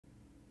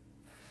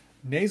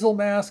Nasal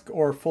mask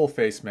or full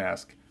face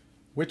mask?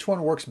 Which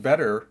one works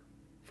better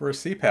for a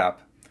CPAP?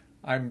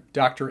 I'm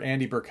Dr.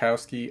 Andy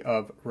Burkowski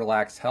of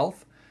ReLACS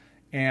Health,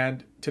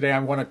 and today I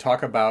want to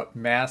talk about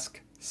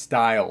mask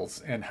styles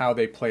and how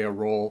they play a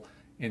role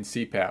in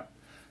CPAP.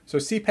 So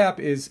CPAP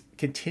is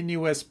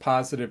continuous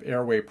positive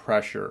airway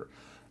pressure.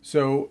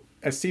 So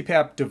a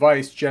CPAP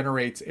device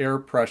generates air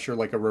pressure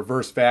like a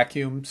reverse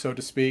vacuum, so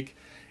to speak,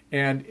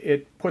 and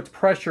it puts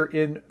pressure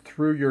in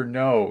through your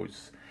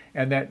nose,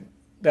 and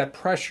that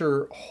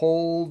pressure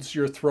holds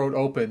your throat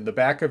open, the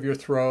back of your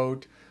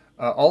throat,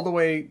 all the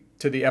way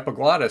to the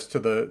epiglottis, to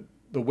the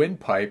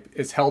windpipe,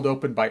 is held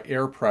open by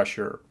air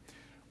pressure.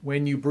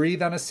 When you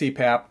breathe on a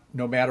CPAP,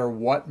 no matter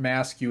what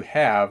mask you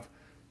have,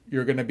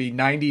 you're going to be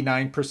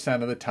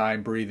 99% of the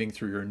time breathing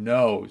through your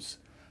nose.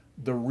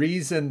 The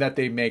reason that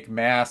they make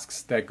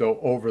masks that go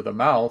over the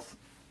mouth,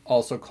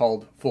 also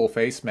called full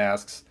face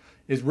masks,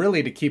 is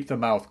really to keep the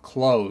mouth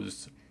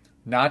closed,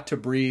 not to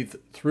breathe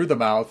through the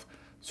mouth,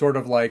 sort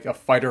of like a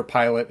fighter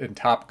pilot in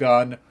Top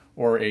Gun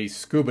or a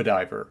scuba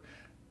diver.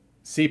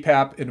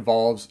 CPAP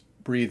involves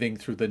breathing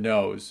through the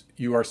nose.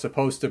 You are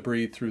supposed to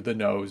breathe through the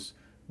nose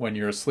when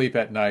you're asleep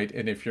at night,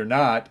 and if you're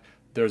not,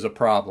 there's a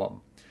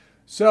problem.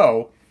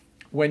 So,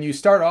 when you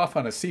start off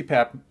on a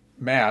CPAP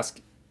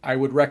mask, I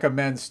would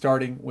recommend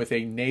starting with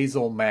a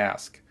nasal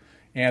mask.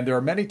 And there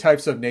are many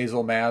types of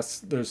nasal masks.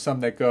 There's some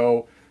that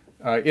go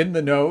in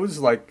the nose,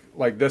 like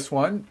this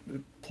one,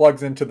 it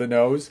plugs into the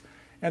nose.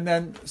 And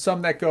then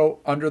some that go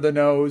under the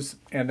nose,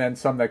 and then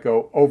some that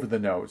go over the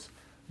nose.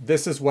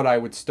 This is what I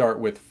would start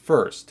with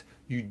first.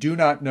 You do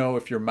not know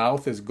if your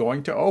mouth is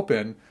going to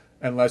open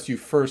unless you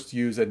first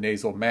use a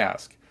nasal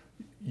mask.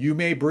 You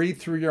may breathe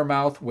through your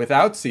mouth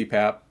without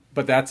CPAP,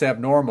 but that's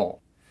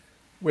abnormal.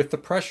 With the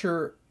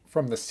pressure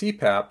from the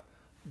CPAP,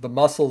 the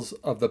muscles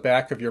of the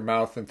back of your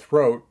mouth and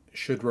throat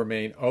should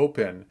remain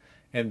open,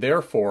 and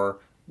therefore,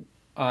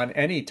 on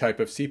any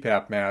type of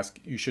CPAP mask,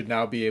 you should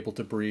now be able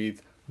to breathe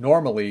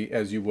normally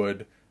as you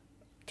would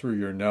through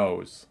your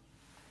nose.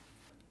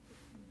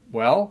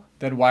 Well,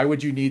 then why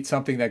would you need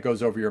something that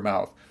goes over your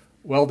mouth?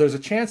 Well, there's a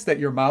chance that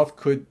your mouth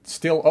could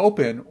still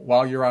open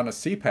while you're on a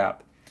CPAP,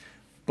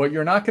 but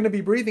you're not going to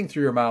be breathing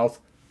through your mouth.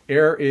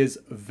 Air is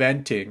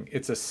venting.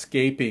 It's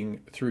escaping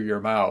through your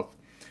mouth.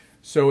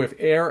 So if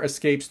air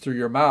escapes through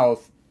your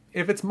mouth,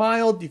 if it's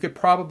mild, you could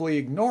probably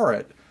ignore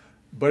it.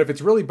 But if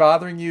it's really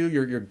bothering you,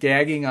 you're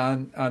gagging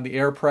on the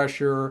air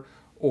pressure,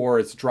 or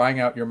it's drying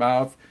out your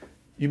mouth,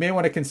 you may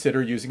want to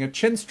consider using a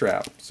chin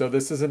strap. So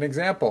this is an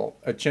example.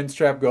 A chin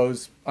strap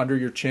goes under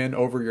your chin,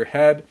 over your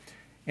head,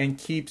 and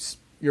keeps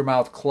your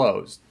mouth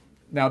closed.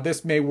 Now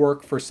this may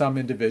work for some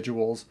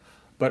individuals,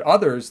 but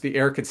others, the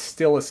air could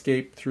still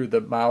escape through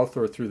the mouth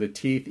or through the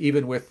teeth,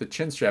 even with the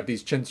chin strap.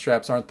 These chin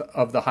straps aren't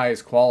of the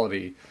highest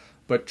quality,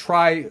 but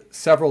try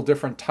several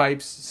different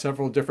types,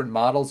 several different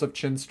models of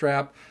chin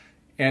strap,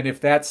 and if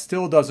that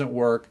still doesn't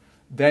work,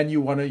 then you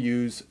want to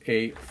use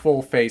a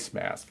full face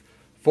mask.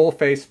 Full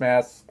face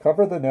masks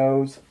cover the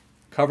nose,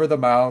 cover the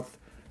mouth.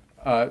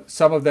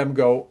 Some of them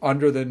go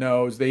under the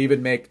nose. They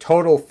even make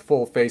total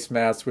full face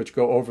masks which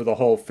go over the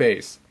whole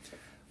face.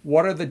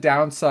 What are the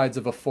downsides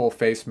of a full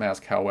face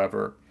mask,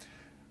 however?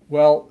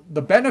 Well,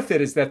 the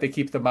benefit is that they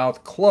keep the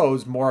mouth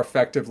closed more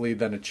effectively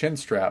than a chin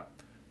strap.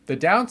 The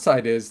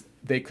downside is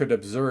they could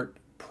exert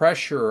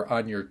pressure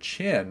on your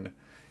chin,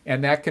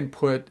 and that can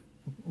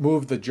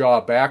move the jaw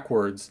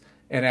backwards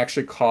and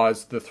actually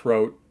cause the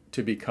throat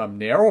to become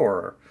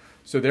narrower.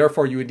 So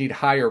therefore, you would need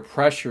higher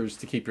pressures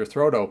to keep your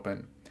throat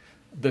open.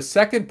 The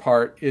second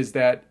part is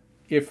that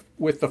if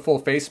with the full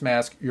face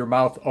mask, your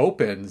mouth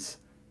opens,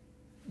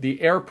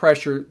 the air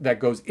pressure that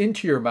goes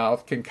into your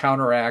mouth can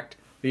counteract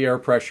the air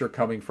pressure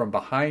coming from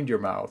behind your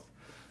mouth.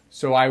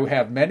 So I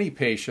have many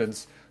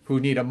patients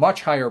who need a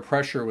much higher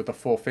pressure with a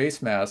full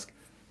face mask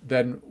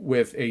than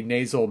with a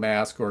nasal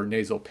mask or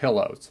nasal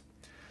pillows.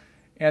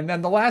 And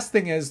then the last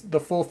thing is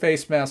the full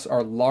face masks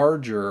are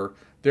larger.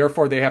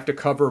 Therefore, they have to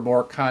cover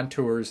more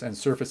contours and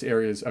surface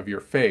areas of your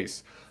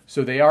face.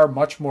 So they are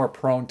much more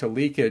prone to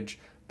leakage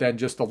than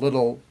just a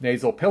little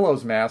nasal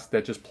pillows mask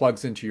that just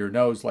plugs into your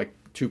nose like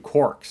two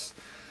corks.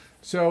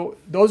 So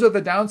those are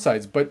the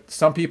downsides, but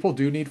some people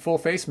do need full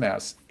face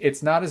masks.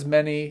 It's not as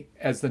many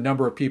as the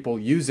number of people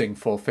using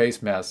full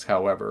face masks,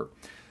 however.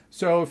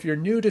 So if you're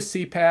new to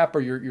CPAP or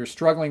you're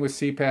struggling with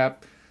CPAP,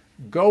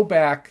 go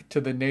back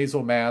to the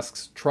nasal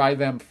masks, try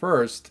them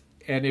first,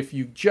 and if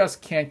you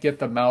just can't get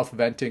the mouth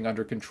venting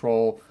under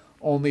control,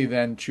 only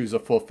then choose a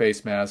full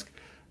face mask.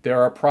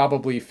 There are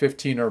probably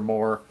 15 or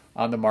more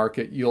on the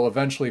market. You'll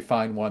eventually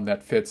find one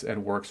that fits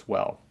and works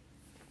well.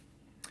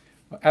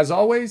 As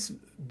always,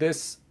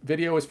 this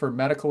video is for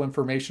medical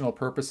informational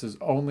purposes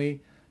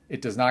only.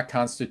 It does not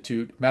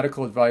constitute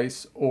medical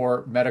advice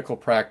or medical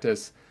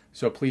practice,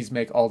 so please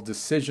make all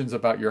decisions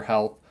about your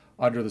health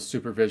under the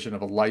supervision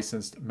of a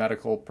licensed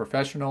medical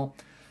professional.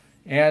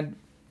 And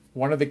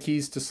one of the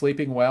keys to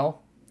sleeping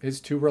well is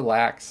to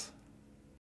relax.